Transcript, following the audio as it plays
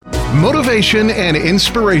Motivation and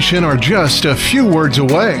inspiration are just a few words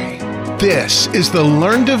away. This is the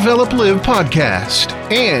Learn, Develop, Live podcast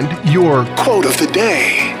and your quote of the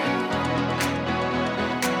day.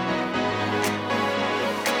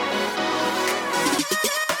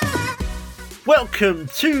 Welcome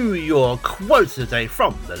to your quote of the day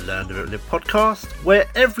from the Learn, Develop, Live podcast, where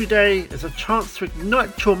every day is a chance to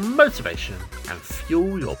ignite your motivation and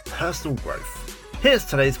fuel your personal growth. Here's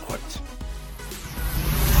today's quote.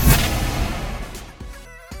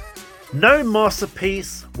 No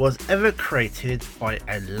masterpiece was ever created by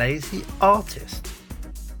a lazy artist.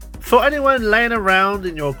 For anyone laying around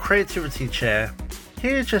in your creativity chair,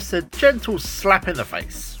 here's just a gentle slap in the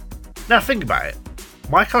face. Now think about it.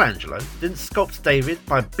 Michelangelo didn't sculpt David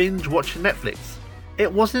by binge watching Netflix.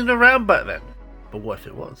 It wasn't around back then, but what if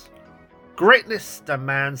it was? Greatness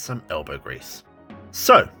demands some elbow grease.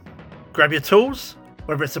 So, grab your tools,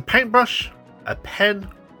 whether it's a paintbrush, a pen,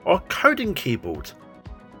 or a coding keyboard,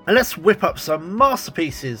 and let's whip up some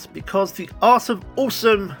masterpieces, because the art of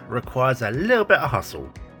awesome requires a little bit of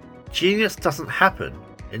hustle. Genius doesn't happen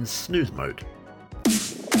in snooze mode.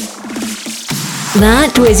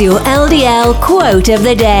 That was your LDL quote of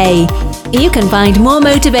the day. You can find more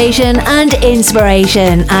motivation and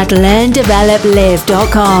inspiration at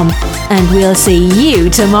learndeveloplive.com, and we'll see you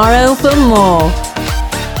tomorrow for more.